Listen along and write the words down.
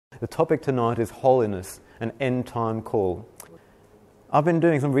The topic tonight is holiness, an end time call. I've been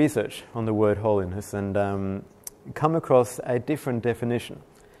doing some research on the word holiness and come across a different definition.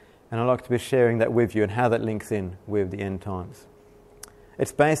 And I'd like to be sharing that with you and how that links in with the end times.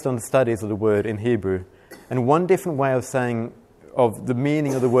 It's based on the studies of the word in Hebrew. And one different way of saying of the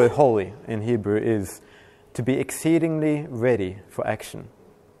meaning of the word holy in Hebrew is to be exceedingly ready for action.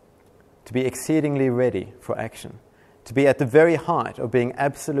 To be exceedingly ready for action. To be at the very height of being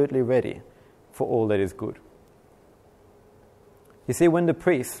absolutely ready for all that is good. You see, when the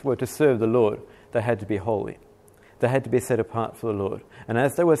priests were to serve the Lord, they had to be holy. They had to be set apart for the Lord. And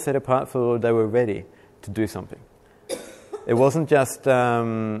as they were set apart for the Lord, they were ready to do something. It wasn't just,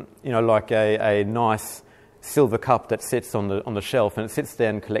 like a nice silver cup that sits on the shelf and it sits there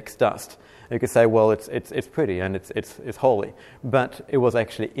and collects dust. You could say, well, it's pretty and it's holy, but it was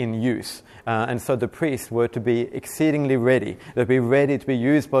actually in use. And so the priests were to be exceedingly ready. They'd be ready to be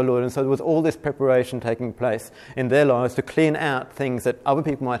used by the Lord. And so there was all this preparation taking place in their lives to clean out things that other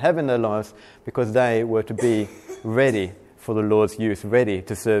people might have in their lives because they were to be ready for the Lord's use, ready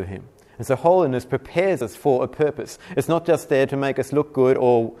to serve Him. And so holiness prepares us for a purpose. It's not just there to make us look good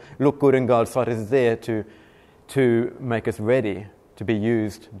or look good in God's sight. It's there to make us ready to be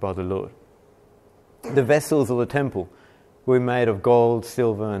used by the Lord. The vessels of the temple were made of gold,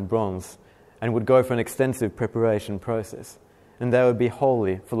 silver and bronze and would go for an extensive preparation process. And they would be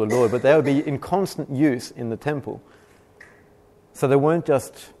holy for the Lord, but they would be in constant use in the temple. So they weren't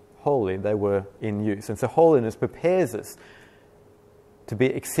just holy, they were in use. And so holiness prepares us to be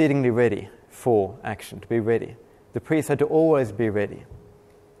exceedingly ready for action, to be ready. The priests had to always be ready.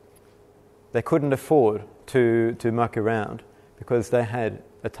 They couldn't afford to muck around because they had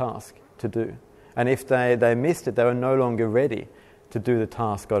a task to do. And if they missed it, they were no longer ready to do the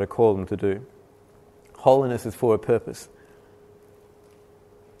task God had called them to do. Holiness is for a purpose.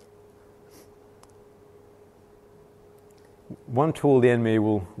 One tool the enemy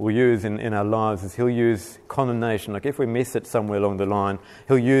will use in our lives is he'll use condemnation. Like if we miss it somewhere along the line,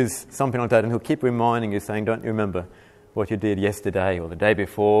 he'll use something like that and he'll keep reminding you, saying, don't you remember what you did yesterday or the day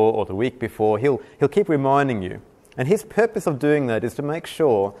before or the week before? He'll keep reminding you. And his purpose of doing that is to make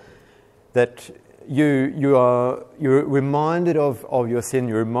sure that you're reminded of your sin,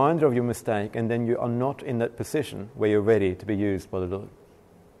 you're reminded of your mistake, and then you are not in that position where you're ready to be used by the Lord.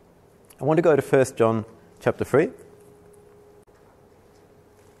 I want to go to 1 John chapter 3.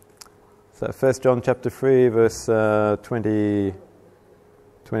 So 1 John chapter 3 verse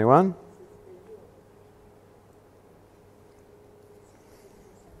 21.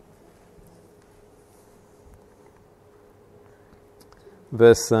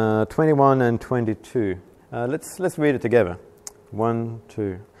 Verse 21 and 22. Let's read it together. 1,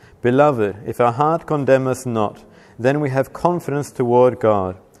 2. Beloved, if our heart condemn us not, then we have confidence toward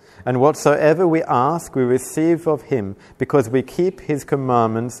God. And whatsoever we ask, we receive of Him, because we keep His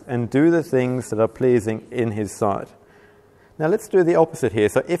commandments and do the things that are pleasing in His sight. Now let's do the opposite here.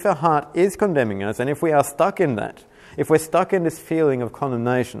 So if our heart is condemning us, and if we are stuck in that, if we're stuck in this feeling of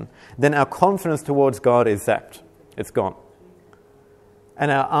condemnation, then our confidence towards God is zapped. It's gone. And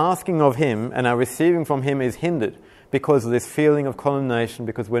our asking of Him and our receiving from Him is hindered because of this feeling of condemnation,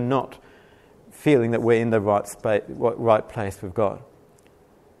 because we're not feeling that we're in the right place with God.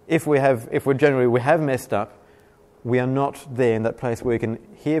 If we have messed up, we are not there in that place where we can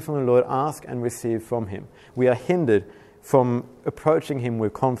hear from the Lord, ask and receive from Him. We are hindered from approaching Him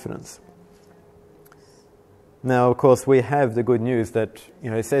with confidence. Now, of course, we have the good news that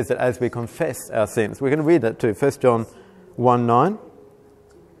it says that as we confess our sins, we're going to read that too. 1 John 1:9.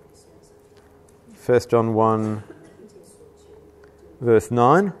 1 John 1 verse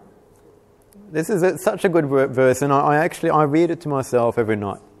 9. This is such a good verse, and I read it to myself every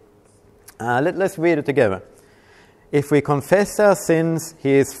night. Let's read it together. If we confess our sins,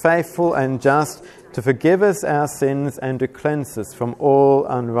 He is faithful and just to forgive us our sins and to cleanse us from all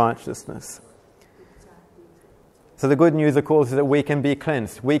unrighteousness. So the good news, of course, is that we can be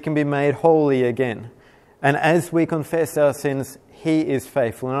cleansed. We can be made holy again. And as we confess our sins, He is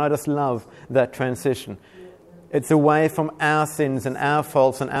faithful. And I just love that transition. It's away from our sins and our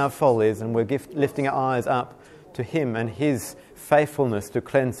faults and our follies, and we're lifting our eyes up to Him and His faithfulness to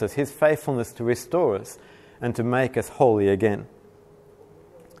cleanse us, His faithfulness to restore us and to make us holy again.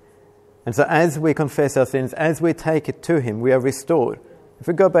 And so as we confess our sins, as we take it to Him, we are restored. If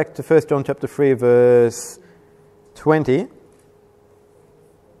we go back to 1 John chapter 3 verse 20,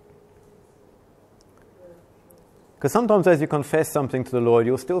 because sometimes as you confess something to the Lord,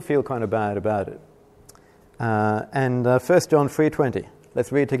 you'll still feel kind of bad about it. 1 John 3:20.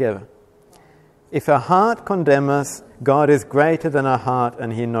 Let's read together. If our heart condemn us, God is greater than our heart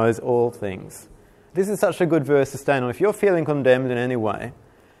and he knows all things. This is such a good verse to stand on. If you're feeling condemned in any way,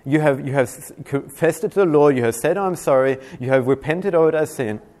 you have confessed it to the Lord, you have said, I'm sorry, you have repented of it as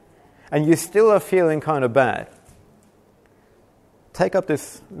sin, and you still are feeling kind of bad. Take up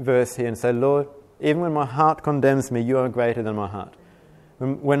this verse here and say, Lord, even when my heart condemns me, you are greater than my heart.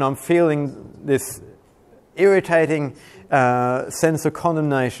 When I'm feeling this irritating sense of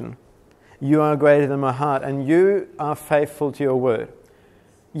condemnation, you are greater than my heart, and you are faithful to your word.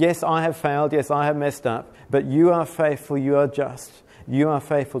 Yes, I have failed, yes, I have messed up, but you are faithful, you are just. You are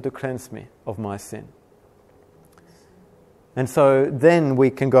faithful to cleanse me of my sin. And so then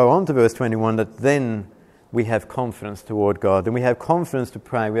we can go on to verse 21, that then we have confidence toward God, and we have confidence to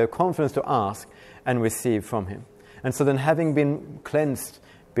pray, we have confidence to ask and receive from him. And so then, having been cleansed,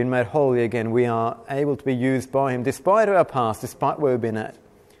 been made holy again, we are able to be used by him despite our past, despite where we've been at.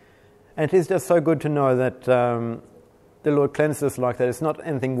 And it is just so good to know that the Lord cleanses us like that. It's not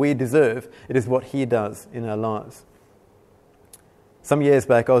anything we deserve, it is what he does in our lives. Some years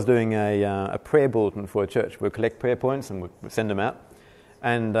back, I was doing a prayer bulletin for a church. We'd collect prayer points and we'd send them out.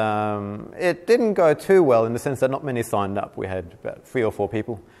 And it didn't go too well in the sense that not many signed up. We had about 3 or 4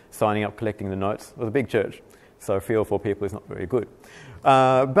 people signing up, collecting the notes. It was a big church, so 3 or 4 people is not very good.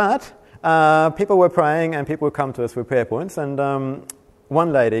 But people were praying and people would come to us with prayer points. And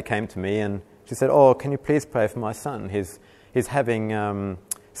one lady came to me and she said, oh, can you please pray for my son? He's having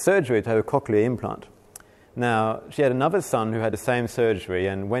surgery to have a cochlear implant. Now, she had another son who had the same surgery,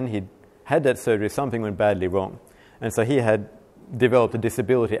 and when he had that surgery, something went badly wrong. And so he had developed a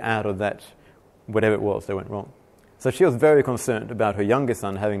disability out of that, whatever it was that went wrong. So she was very concerned about her youngest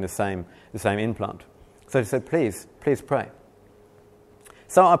son having the same implant. So she said, please pray.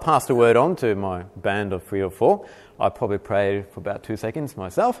 So I passed the word on to my band of 3 or 4. I probably prayed for about 2 seconds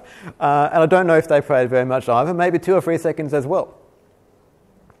myself. And I don't know if they prayed very much either, maybe 2 or 3 seconds as well.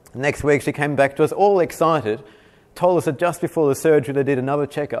 Next week she came back to us all excited, told us that just before the surgery they did another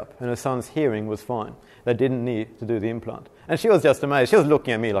checkup and her son's hearing was fine. They didn't need to do the implant. And she was just amazed. She was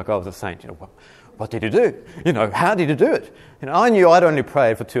looking at me like I was a saint. What did you do? How did you do it? I knew I'd only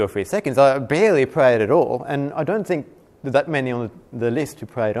prayed for 2 or 3 seconds. I barely prayed at all. And I don't think that many on the list who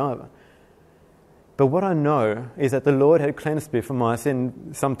prayed either. But what I know is that the Lord had cleansed me from my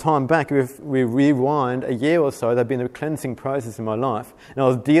sin some time back. If we rewind a year or so, there'd been a cleansing process in my life. And I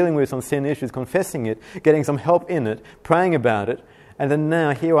was dealing with some sin issues, confessing it, getting some help in it, praying about it. And then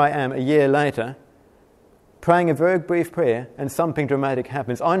now, here I am, a year later, praying a very brief prayer, and something dramatic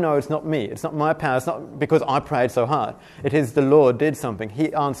happens. I know it's not me. It's not my power. It's not because I prayed so hard. It is the Lord did something.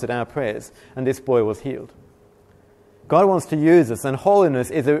 He answered our prayers, and this boy was healed. God wants to use us, and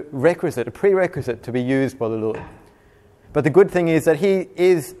holiness is a prerequisite to be used by the Lord. But the good thing is that he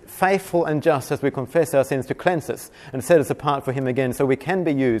is faithful and just as we confess our sins to cleanse us and set us apart for him again, so we can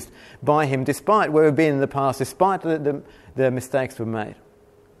be used by him despite where we've been in the past, despite the mistakes we've made.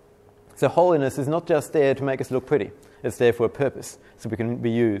 So holiness is not just there to make us look pretty. It's there for a purpose, so we can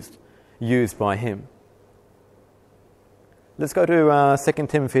be used by him. Let's go to 2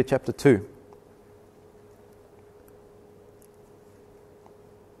 Timothy chapter 2.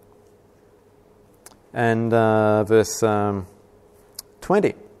 And verse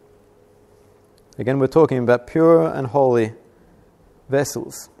 20. Again, we're talking about pure and holy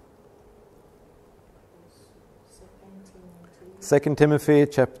vessels. 2 Timothy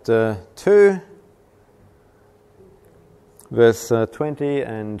chapter 2, verse 20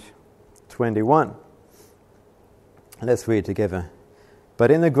 and 21. Let's read together.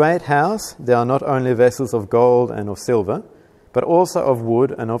 But in the great house there are not only vessels of gold and of silver, but also of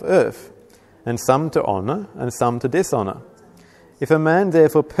wood and of earth, and some to honour, and some to dishonour. If a man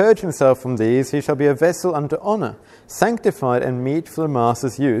therefore purge himself from these, he shall be a vessel unto honour, sanctified and meet for the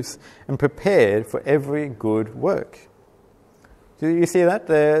master's use, and prepared for every good work. Do you see that?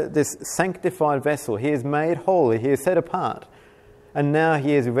 This sanctified vessel, he is made holy, he is set apart, and now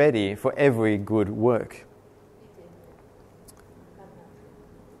he is ready for every good work.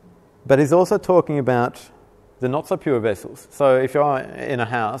 But he's also talking about the not so pure vessels. So if you're in a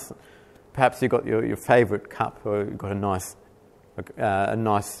house, perhaps you've got your favourite cup, or you've got a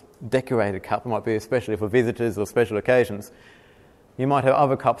nice decorated cup. It might be especially for visitors or special occasions. You might have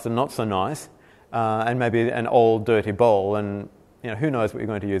other cups that are not so nice, and maybe an old dirty bowl, and who knows what you're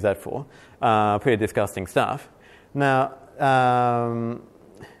going to use that for. Pretty disgusting stuff. Now, the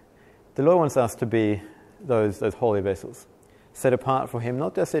Lord wants us to be those holy vessels, set apart for him,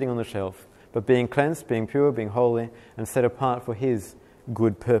 not just sitting on the shelf, but being cleansed, being pure, being holy, and set apart for his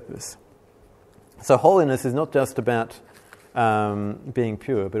good purpose. So holiness is not just about being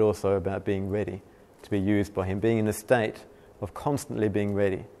pure, but also about being ready to be used by Him, being in a state of constantly being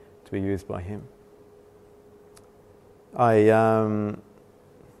ready to be used by Him. I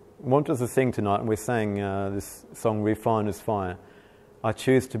want us to sing tonight, and we're saying this song, Refiner's Fire. I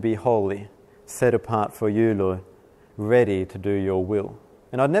choose to be holy, set apart for you, Lord, ready to do your will.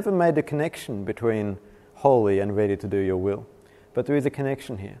 And I'd never made a connection between holy and ready to do your will. But there is a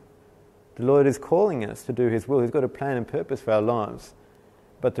connection here. The Lord is calling us to do His will. He's got a plan and purpose for our lives.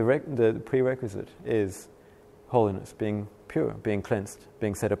 But the prerequisite is holiness, being pure, being cleansed,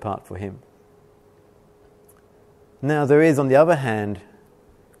 being set apart for Him. Now there is, on the other hand,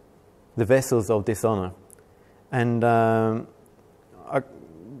 the vessels of dishonour. And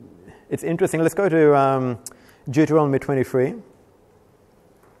it's interesting. Let's go to Deuteronomy 23.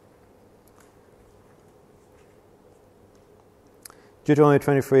 Deuteronomy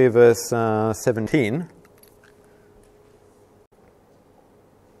 23 verse 17.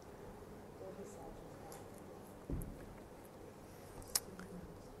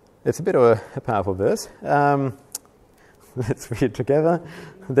 It's a bit of a powerful verse. Let's read together.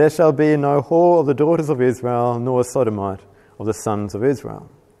 There shall be no whore of the daughters of Israel, nor a sodomite of the sons of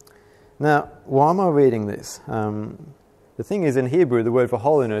Israel. Now, why am I reading this? The thing is, in Hebrew, the word for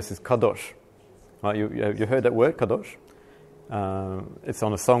holiness is kadosh. Right, you heard that word, kadosh? It's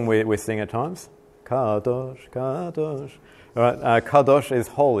on a song we sing at times. Kadosh, kadosh. Right, kadosh is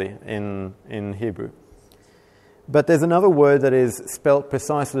holy in Hebrew. But there's another word that is spelt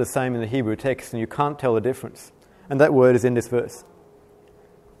precisely the same in the Hebrew text, and you can't tell the difference. And that word is in this verse.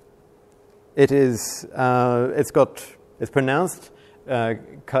 It's pronounced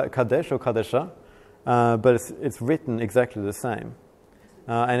kadesh or kadesha, but it's written exactly the same.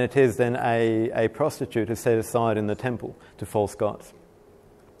 And it is then a prostitute who's set aside in the temple to false gods,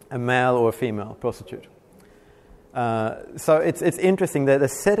 a male or a female prostitute. So it's interesting that they're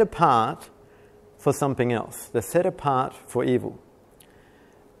set apart for something else. They're set apart for evil.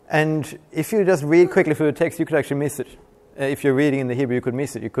 And if you just read quickly through the text, you could actually miss it. If you're reading in the Hebrew, you could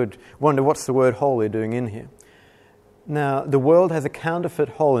miss it. You could wonder, what's the word holy doing in here? Now, the world has a counterfeit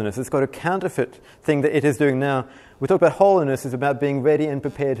holiness. It's got a counterfeit thing that it is doing now. We talk about holiness is about being ready and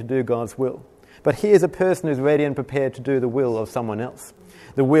prepared to do God's will. But here's a person who's ready and prepared to do the will of someone else,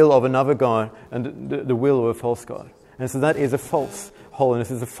 the will of another God, and the will of a false God. And so that is a false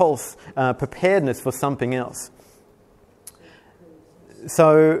holiness, is a false preparedness for something else.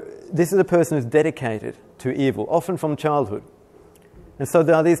 So this is a person who's dedicated to evil, often from childhood. And so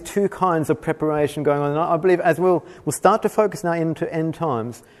there are these two kinds of preparation going on. And I believe as we'll start to focus now into end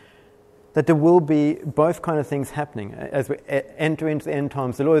times, that there will be both kind of things happening. As we enter into the end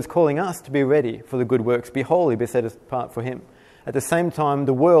times, the Lord is calling us to be ready for the good works, be holy, be set apart for Him. At the same time,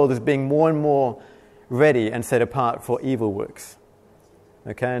 the world is being more and more ready and set apart for evil works.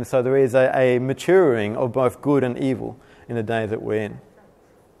 Okay, and so there is a maturing of both good and evil in the day that we're in.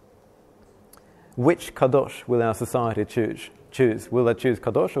 Which kadosh will our society choose? Will they choose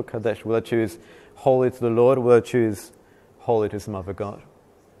kadosh or kadesh? Will they choose holy to the Lord, or will they choose holy to some other god?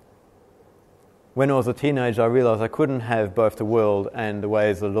 When I was a teenager, I realised I couldn't have both the world and the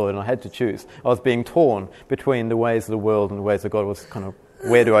ways of the Lord, and I had to choose. I was being torn between the ways of the world and the ways of God. It was kind of,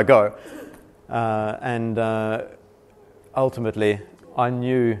 where do I go? Ultimately, I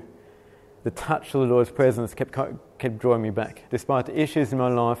knew the touch of the Lord's presence kept drawing me back. Despite the issues in my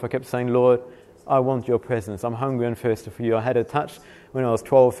life, I kept saying, Lord, I want your presence. I'm hungry and thirsty for you. I had a touch when I was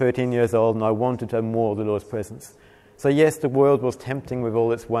 12, 13 years old, and I wanted to have more of the Lord's presence. So yes, the world was tempting with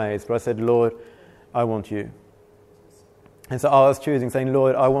all its ways, but I said, Lord, I want you. And so I was choosing, saying,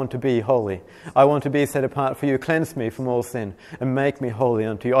 Lord, I want to be holy. I want to be set apart for you. Cleanse me from all sin and make me holy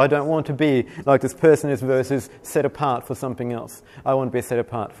unto you. I don't want to be like this person in this verse who's set apart for something else. I want to be set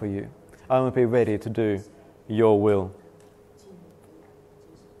apart for you. I want to be ready to do your will.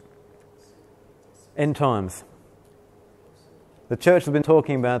 End times. The church has been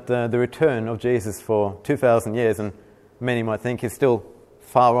talking about the return of Jesus for 2,000 years, and many might think he's still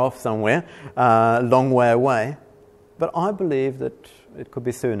far off somewhere, a long way away. But I believe that it could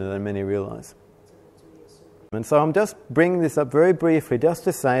be sooner than many realise. And so I'm just bringing this up very briefly just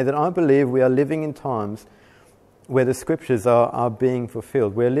to say that I believe we are living in times where the scriptures are being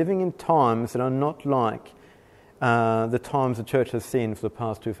fulfilled. We're living in times that are not like the times the church has seen for the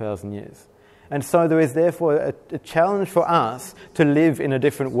past 2,000 years. And so there is therefore a challenge for us to live in a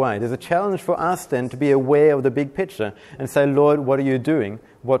different way. There's a challenge for us then to be aware of the big picture and say, Lord, what are you doing?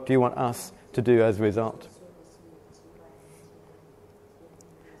 What do you want us to do as a result?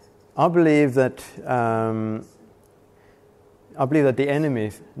 I believe that the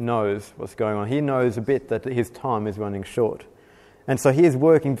enemy knows what's going on. He knows a bit that his time is running short. And so he is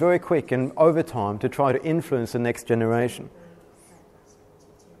working very quick and over time to try to influence the next generation.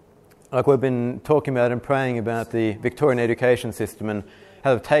 Like we've been talking about and praying about the Victorian education system and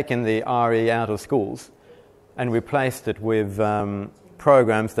how they've taken the RE out of schools and replaced it with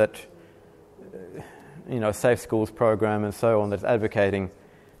programs that, Safe Schools program and so on, that's advocating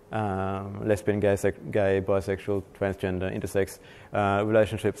lesbian, gay, bisexual, transgender, intersex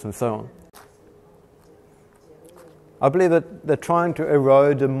relationships and so on. I believe that they're trying to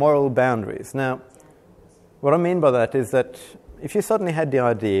erode the moral boundaries. Now, what I mean by that is that if you suddenly had the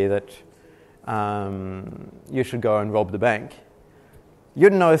idea that you should go and rob the bank,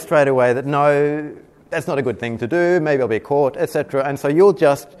 you'd know straight away that no, that's not a good thing to do, maybe I'll be caught, etc. And so you'll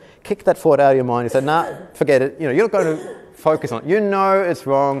just kick that thought out of your mind and say, nah, forget it. You're not going to focus on it. You know it's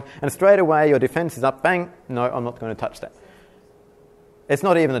wrong, and straight away your defense is up, bang, no, I'm not going to touch that. It's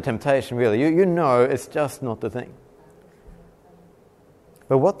not even a temptation, really. You know it's just not the thing.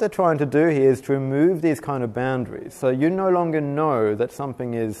 But what they're trying to do here is to remove these kind of boundaries. So you no longer know that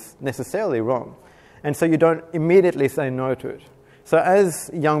something is necessarily wrong. And so you don't immediately say no to it. So as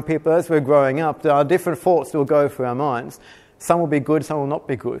young people, as we're growing up, there are different thoughts that will go through our minds. Some will be good, some will not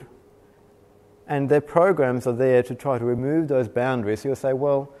be good. And their programs are there to try to remove those boundaries. So you'll say,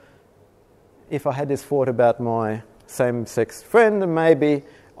 well, if I had this thought about my same-sex friend, then maybe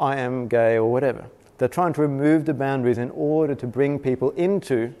I am gay or whatever. They're trying to remove the boundaries in order to bring people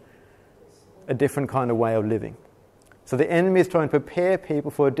into a different kind of way of living. So the enemy is trying to prepare people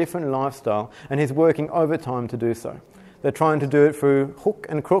for a different lifestyle, and he's working overtime to do so. They're trying to do it through hook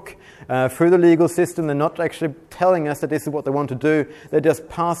and crook, through the legal system. They're not actually telling us that this is what they want to do. They're just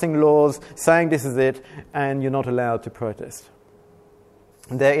passing laws, saying this is it, and you're not allowed to protest.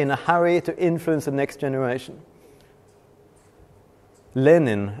 They're in a hurry to influence the next generation.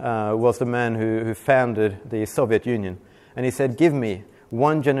 Lenin was the man who founded the Soviet Union, and he said, give me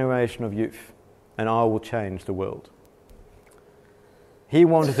one generation of youth and I will change the world. He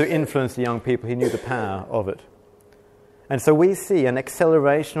wanted to influence the young people. He knew the power of it. And so we see an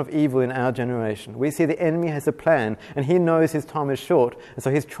acceleration of evil in our generation. We see the enemy has a plan, and he knows his time is short, and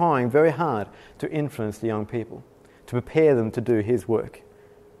so he's trying very hard to influence the young people, to prepare them to do his work.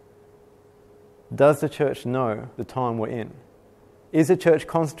 Does the church know the time we're in? Is the church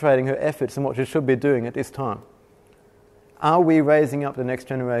concentrating her efforts on what she should be doing at this time? Are we raising up the next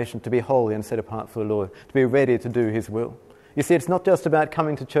generation to be holy and set apart for the Lord, to be ready to do his will? You see, it's not just about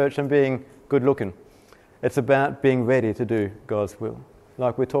coming to church and being good looking. It's about being ready to do God's will.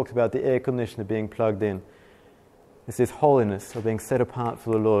 Like we talked about the air conditioner being plugged in. It's this holiness of being set apart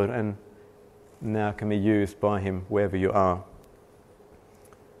for the Lord and now can be used by him wherever you are.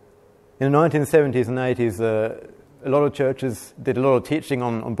 In the 1970s and 80s, a lot of churches did a lot of teaching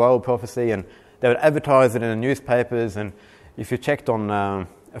on Bible prophecy, and they would advertise it in the newspapers, and if you checked on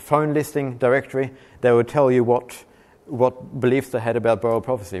a phone listing directory, they would tell you what beliefs they had about Bible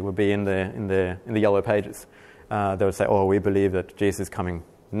prophecy would be in the yellow pages. They would say, oh, we believe that Jesus is coming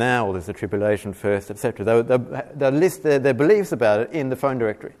now, or there's a tribulation first, etc. They list their beliefs about it in the phone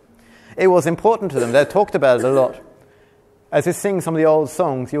directory. It was important to them. They talked about it a lot. As you sing some of the old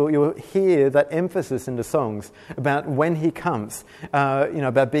songs, you'll hear that emphasis in the songs about when he comes,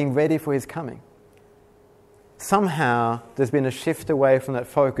 about being ready for his coming. Somehow there's been a shift away from that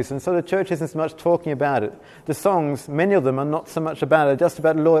focus, and so the church isn't so much talking about it. The songs, many of them are not so much about it, just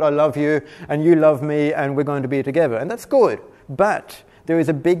about, Lord, I love you, and you love me, and we're going to be together. And that's good, but there is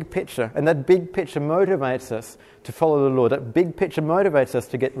a big picture, and that big picture motivates us to follow the Lord. That big picture motivates us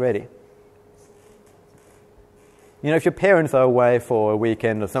to get ready. If your parents are away for a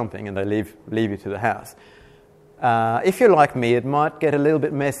weekend or something and they leave you to the house, if you're like me, it might get a little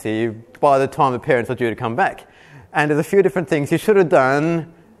bit messy by the time the parents are due to come back. And there's a few different things you should have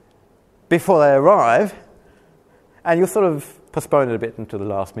done before they arrive, and you'll sort of postpone it a bit until the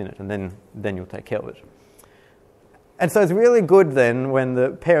last minute, and then you'll take care of it. And so it's really good then when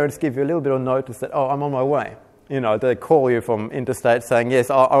the parents give you a little bit of notice that, oh, I'm on my way. They call you from interstate saying, yes,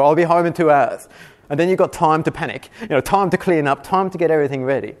 I'll be home in 2 hours. And then you've got time to panic, time to clean up, time to get everything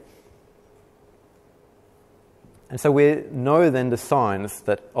ready. And so we know then the signs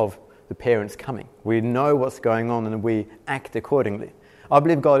of the parents coming. We know what's going on and we act accordingly. I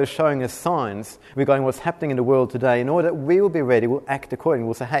believe God is showing us signs regarding what's happening in the world today. In order that we will be ready, we'll act accordingly.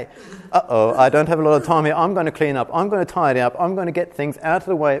 We'll say, hey, I don't have a lot of time here. I'm going to clean up. I'm going to tidy up. I'm going to get things out of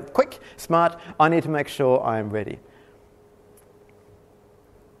the way quick, smart. I need to make sure I am ready.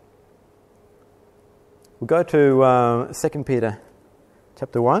 We'll go to 2 Peter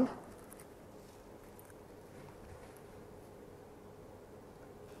chapter 1.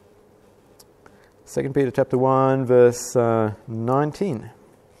 2 Peter chapter 1, verse 19.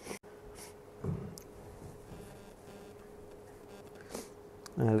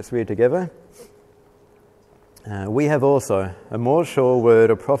 Let's read together. We have also a more sure word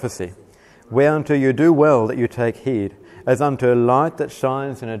of prophecy, whereunto you do well that you take heed, as unto a light that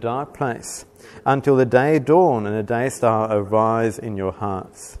shines in a dark place, until the day dawn and the day star arise in your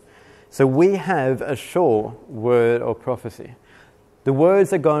hearts. So we have a sure word of prophecy. The words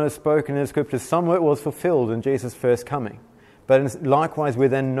that God has spoken in the Scriptures, some of it was fulfilled in Jesus' first coming. But likewise, we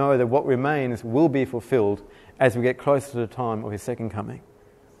then know that what remains will be fulfilled as we get closer to the time of His second coming.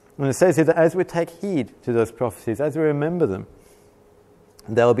 And it says here that as we take heed to those prophecies, as we remember them,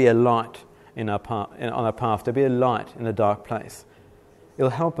 there will be a light on our path. There will be a light in a dark place. It will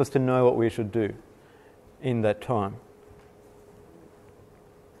help us to know what we should do in that time.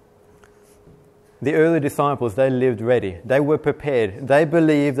 The early disciples, they lived ready. They were prepared. They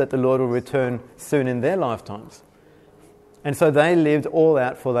believed that the Lord will return soon in their lifetimes. And so they lived all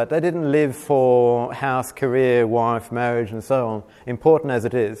out for that. They didn't live for house, career, wife, marriage, and so on, important as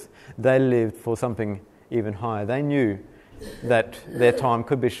it is. They lived for something even higher. They knew that their time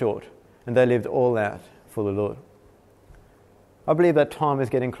could be short, and they lived all out for the Lord. I believe that time is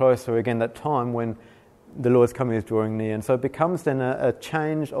getting closer again, that time when the Lord's coming is drawing near. And so it becomes then a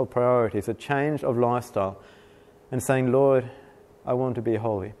change of priorities, a change of lifestyle, and saying, Lord, I want to be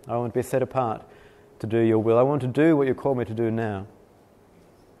holy. I want to be set apart to do your will. I want to do what you call me to do now.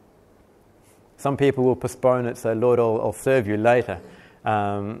 Some people will postpone it, say, Lord, I'll serve you later.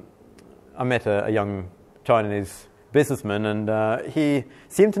 I met a young Chinese businessman, and he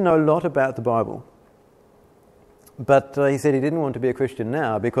seemed to know a lot about the Bible. But he said he didn't want to be a Christian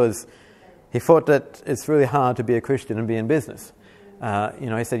now because he thought that it's really hard to be a Christian and be in business.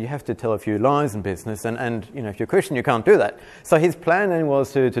 He said you have to tell a few lies in business, and if you're a Christian, you can't do that. So his plan then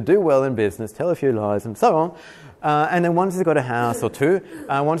was to do well in business, tell a few lies, and so on. And then once he's got a house or two,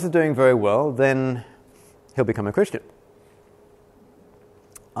 once he's doing very well, then he'll become a Christian.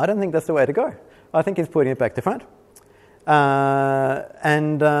 I don't think that's the way to go. I think he's putting it back to front. Last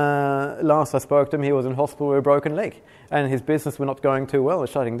I spoke to him, he was in hospital with a broken leg, and his business were not going too well, it was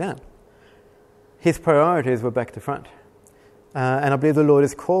shutting down. His priorities were back to front. And I believe the Lord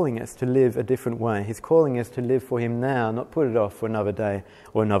is calling us to live a different way. He's calling us to live for Him now, not put it off for another day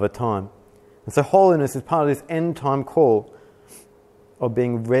or another time. And so holiness is part of this end time call of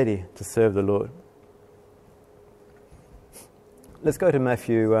being ready to serve the Lord. Let's go to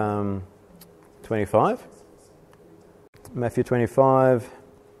Matthew 25. Matthew 25.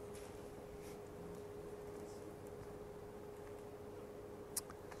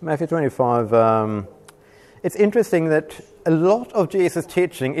 Matthew 25, it's interesting that a lot of Jesus'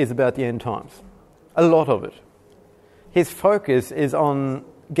 teaching is about the end times. A lot of it. His focus is on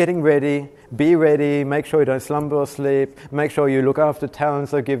getting ready, be ready, make sure you don't slumber or sleep, make sure you look after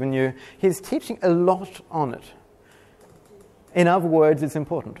talents they've given you. He's teaching a lot on it. In other words, it's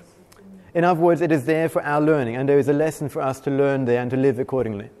important. In other words, it is there for our learning, and there is a lesson for us to learn there and to live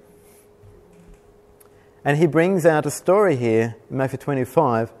accordingly. And he brings out a story here, in Matthew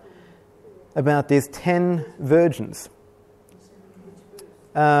 25, about these 10 virgins.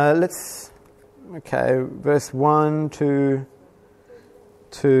 Verse 1 to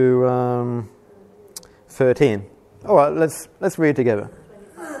 13. All right, let's read together.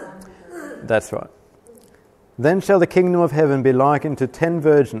 That's right. Then shall the kingdom of heaven be likened to 10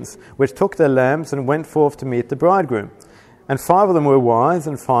 virgins, which took their lamps and went forth to meet the bridegroom. And 5 of them were wise,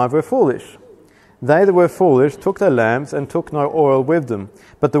 and 5 were foolish. They that were foolish took their lamps and took no oil with them,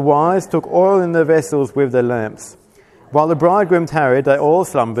 but the wise took oil in their vessels with their lamps. While the bridegroom tarried, they all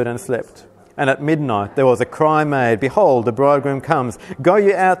slumbered and slept. And at midnight there was a cry made, Behold, the bridegroom comes, go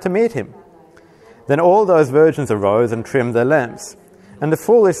ye out to meet him. Then all those virgins arose and trimmed their lamps. And the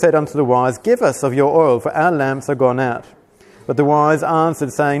foolish said unto the wise, Give us of your oil, for our lamps are gone out. But the wise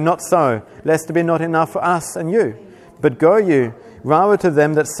answered, saying, Not so, lest there be not enough for us and you. But go you rather to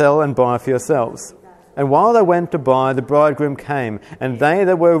them that sell and buy for yourselves. And while they went to buy, the bridegroom came, and they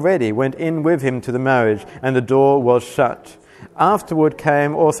that were ready went in with him to the marriage, and the door was shut. Afterward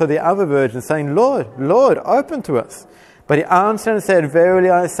came also the other virgins, saying, Lord, Lord, open to us. But he answered and said, Verily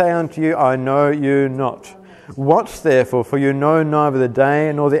I say unto you, I know you not. Watch therefore, for you know neither the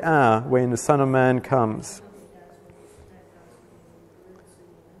day nor the hour when the Son of Man comes.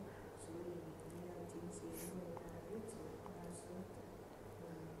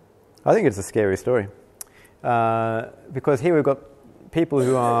 I think it's a scary story. Because here we've got people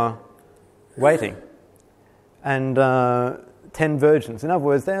who are waiting. And 10 virgins. In other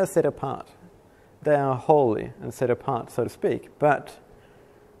words, they are set apart. They are holy and set apart, so to speak. But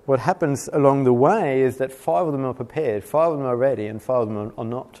what happens along the way is that 5 of them are prepared, 5 of them are ready, and 5 of them are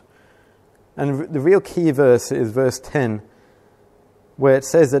not. And the real key verse is verse 10, where it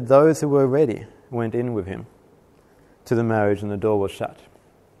says that those who were ready went in with him to the marriage, and the door was shut.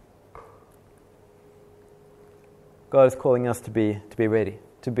 God is calling us to be ready,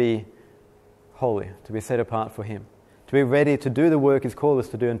 to be holy, to be set apart for him, to be ready to do the work he's called us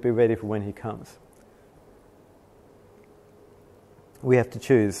to do, and to be ready for when he comes. We have to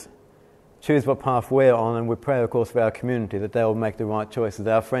choose what path we're on, and we pray, of course, for our community, that they will make the right choices,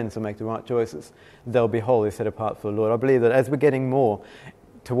 that our friends will make the right choices, they'll be holy, set apart for the Lord. I believe that as we're getting more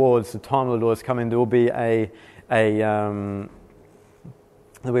towards the time of the Lord's coming, there will be there'll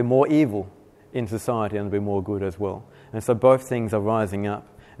be more evil in society, and there'll be more good as well. And so both things are rising up,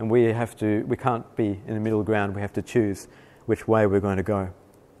 and we can't be in the middle ground. We have to choose which way we're going to go.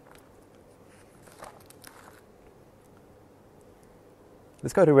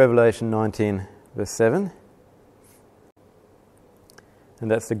 Let's go to Revelation 19, verse 7.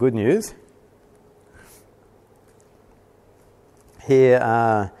 And that's the good news.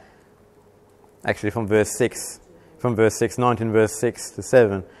 Here, actually from verse 6, 19 verse 6 to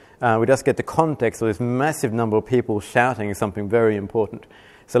 7, we just get the context of this massive number of people shouting something very important.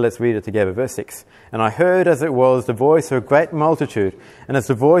 So let's read it together. Verse 6. And I heard as it was the voice of a great multitude, and as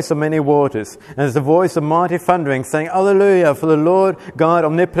the voice of many waters, and as the voice of mighty thundering, saying, Alleluia, for the Lord God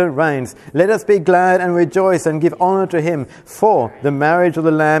omnipotent reigns. Let us be glad and rejoice and give honour to him, for the marriage of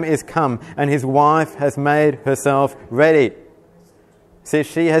the Lamb is come, and his wife has made herself ready. See,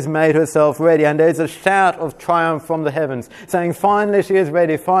 she has made herself ready, and there's a shout of triumph from the heavens, saying, finally she is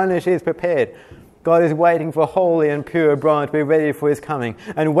ready, finally she is prepared. God is waiting for a holy and pure bride to be ready for his coming.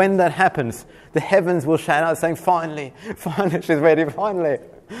 And when that happens, the heavens will shout out saying, finally she's ready, finally.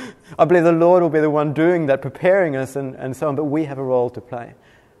 I believe the Lord will be the one doing that, preparing us and so on. But we have a role to play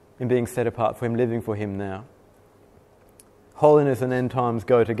in being set apart for him, living for him now. Holiness and end times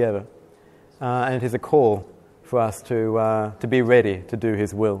go together. And it is a call for us to be ready to do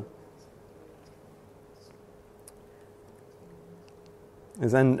his will.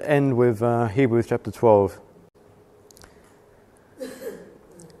 Let's end with Hebrews chapter 12.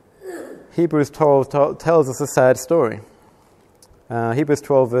 Hebrews 12 tells us a sad story. Hebrews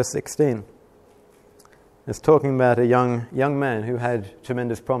 12 verse 16. It's talking about a young man who had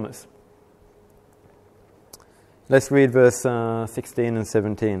tremendous promise. Let's read verse 16 and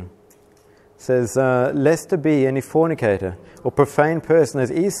 17. It says, lest there be any fornicator or profane person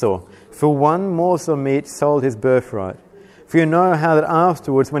as Esau, for one morsel of meat sold his birthright. For you know how that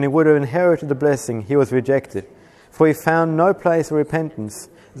afterwards, when he would have inherited the blessing, he was rejected. For he found no place of repentance,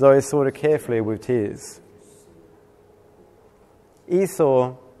 though he sought it carefully with tears.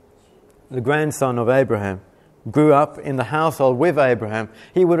 Esau, the grandson of Abraham, grew up in the household with Abraham.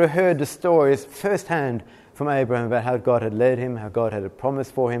 He would have heard the stories firsthand from Abraham about how God had led him, how God had a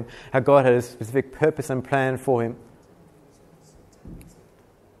promise for him, how God had a specific purpose and plan for him.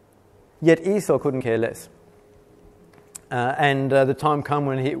 Yet Esau couldn't care less. And the time came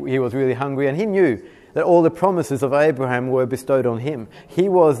when he was really hungry, and he knew that all the promises of Abraham were bestowed on him. He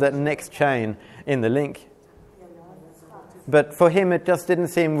was that next chain in the link. But for him it just didn't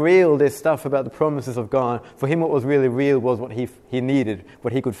seem real, this stuff about the promises of God. For him what was really real was what he needed,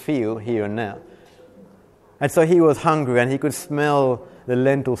 what he could feel here and now. And so he was hungry, and he could smell the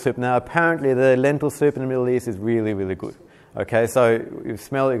lentil soup. Now apparently the lentil soup in the Middle East is really, really good. Okay, so you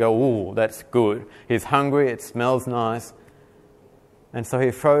smell it, you go, ooh, that's good. He's hungry, it smells nice. And so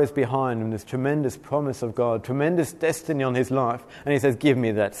he throws behind him this tremendous promise of God, tremendous destiny on his life. And he says, give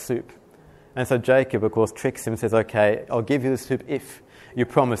me that soup. And so Jacob, of course, tricks him and says, okay, I'll give you the soup if you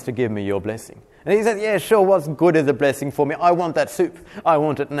promise to give me your blessing. And he says, yeah, sure, what's good is a blessing for me? I want that soup. I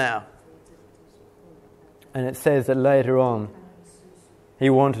want it now. And it says that later on, he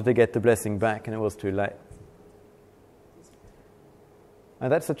wanted to get the blessing back, and it was too late. And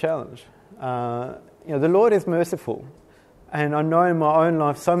that's a challenge. The Lord is merciful. And I know in my own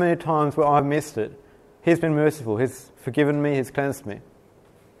life so many times where I've missed it. He's been merciful. He's forgiven me. He's cleansed me.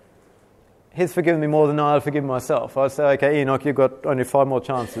 He's forgiven me more than I'll forgive myself. I'd say, okay, Enoch, you've got only 3 more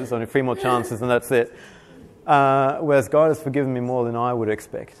chances, and that's it. Whereas God has forgiven me more than I would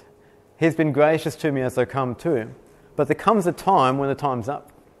expect. He's been gracious to me as I come to him. But there comes a time when the time's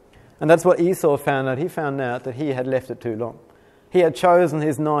up. And that's what Esau found out. He found out that he had left it too long. He had chosen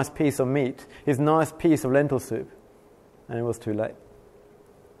his nice piece of meat, his nice piece of lentil soup. And it was too late.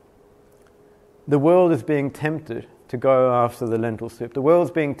 The world is being tempted to go after the lentil soup. The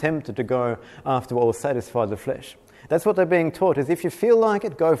world's being tempted to go after what will satisfy the flesh. That's what they're being taught, is if you feel like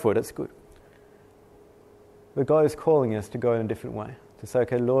it, go for it, it's good. But God is calling us to go in a different way, To say,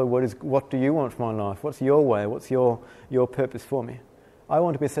 okay, Lord, what do you want from my life? What's your way? What's your purpose for me? I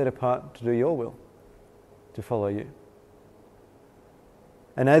want to be set apart to do your will, to follow you.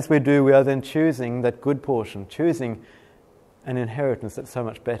 And as we do, we are then choosing that good portion, choosing an inheritance that's so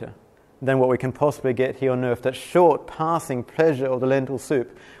much better than what we can possibly get here on earth. That short, passing pleasure of the lentil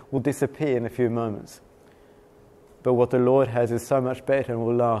soup will disappear in a few moments. But what the Lord has is so much better and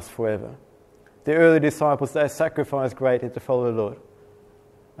will last forever. The early disciples, they sacrificed greatly to follow the Lord.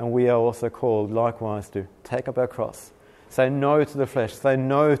 And we are also called likewise to take up our cross, say no to the flesh, say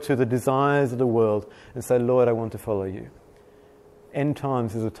no to the desires of the world, and say, Lord, I want to follow you. End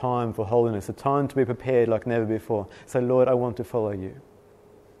times is a time for holiness, a time to be prepared like never before. Say, Lord, I want to follow you.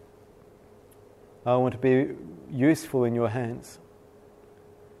 I want to be useful in your hands.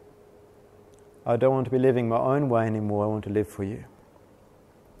 I don't want to be living my own way anymore. I want to live for you.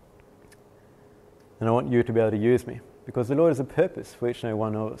 And I want you to be able to use me, because the Lord has a purpose for each and every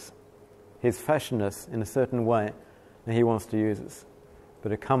one of us. He's fashioned us in a certain way, and He wants to use us.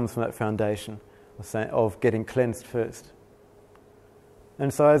 But it comes from that foundation of getting cleansed first.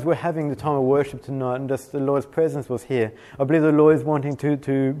 And so as we're having the time of worship tonight, and just the Lord's presence was here, I believe the Lord is wanting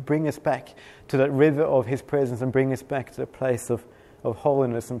to bring us back to that river of His presence and bring us back to a place of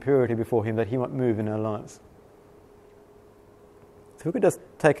holiness and purity before Him, that He might move in our lives. So we could just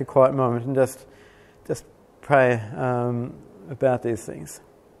take a quiet moment and just pray about these things.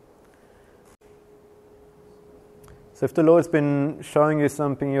 So if the Lord's been showing you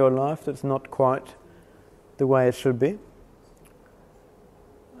something in your life that's not quite the way it should be,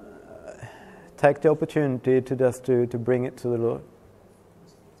 take the opportunity to bring it to the Lord.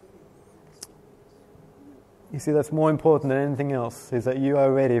 You see, that's more important than anything else, is that you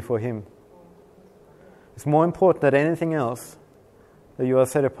are ready for Him. It's more important than anything else that you are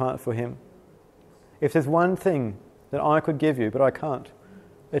set apart for Him. If there's one thing that I could give you, but I can't,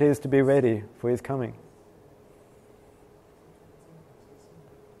 it is to be ready for His coming.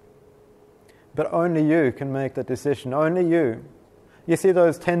 But only you can make that decision. Only you. You see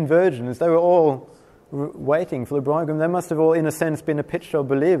those 10 virgins, they were all waiting for the bridegroom. They must have all, in a sense, been a picture of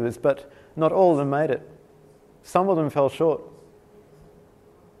believers, but not all of them made it. Some of them fell short.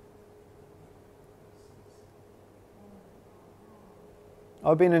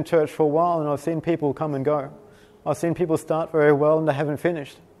 I've been in church for a while and I've seen people come and go. I've seen people start very well and they haven't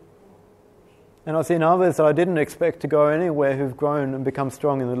finished. And I've seen others that I didn't expect to go anywhere who've grown and become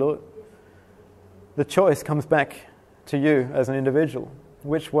strong in the Lord. The choice comes back to you as an individual.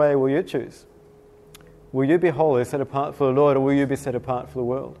 Which way will you choose? Will you be holy, set apart for the Lord, or will you be set apart for the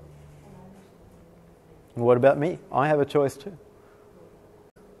world? And what about me? I have a choice too.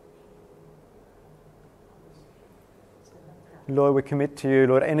 Lord, we commit to you,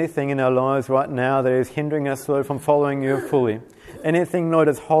 Lord, anything in our lives right now that is hindering us, Lord, from following you fully. Anything, Lord,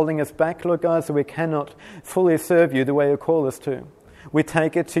 that's holding us back, Lord God, so we cannot fully serve you the way you call us to. We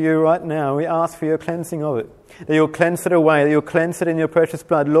take it to you right now. We ask for your cleansing of it. That you'll cleanse it away, that you'll cleanse it in your precious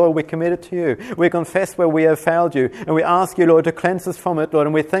blood. Lord, we commit it to you. We confess where we have failed you. And we ask you, Lord, to cleanse us from it, Lord.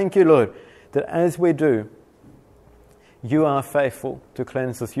 And we thank you, Lord, that as we do, you are faithful to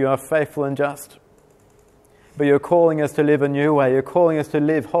cleanse us. You are faithful and just. But you're calling us to live a new way. You're calling us to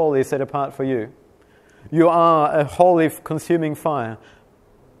live holy, set apart for you. You are a holy, consuming fire.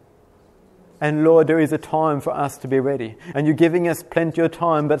 And Lord, there is a time for us to be ready. And you're giving us plenty of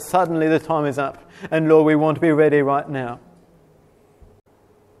time, but suddenly the time is up. And Lord, we want to be ready right now.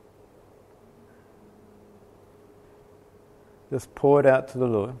 Just pour it out to the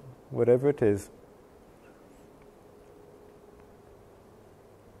Lord, whatever it is.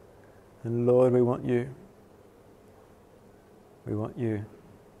 And Lord, we want you. We want you.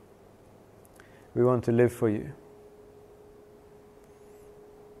 We want to live for you.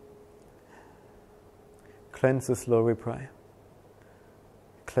 Cleanse us, Lord, we pray.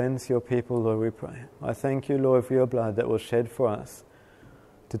 Cleanse your people, Lord, we pray. I thank you, Lord, for your blood that was shed for us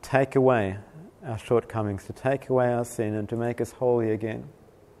to take away our shortcomings, to take away our sin and to make us holy again.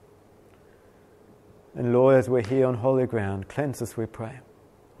 And Lord, as we're here on holy ground, cleanse us, we pray,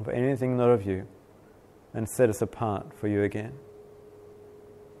 of anything not of you and set us apart for you again.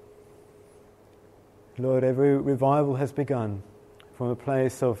 Lord, every revival has begun from a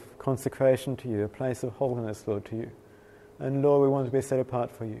place of consecration to you, a place of holiness, Lord, to you. And Lord, we want to be set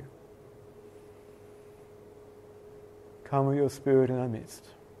apart for you. Come with your Spirit in our midst.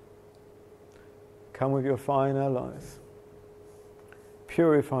 Come with your fire in our lives.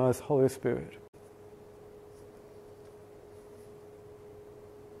 Purify us, Holy Spirit.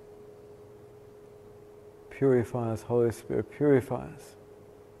 Purify us, Holy Spirit. Purify us.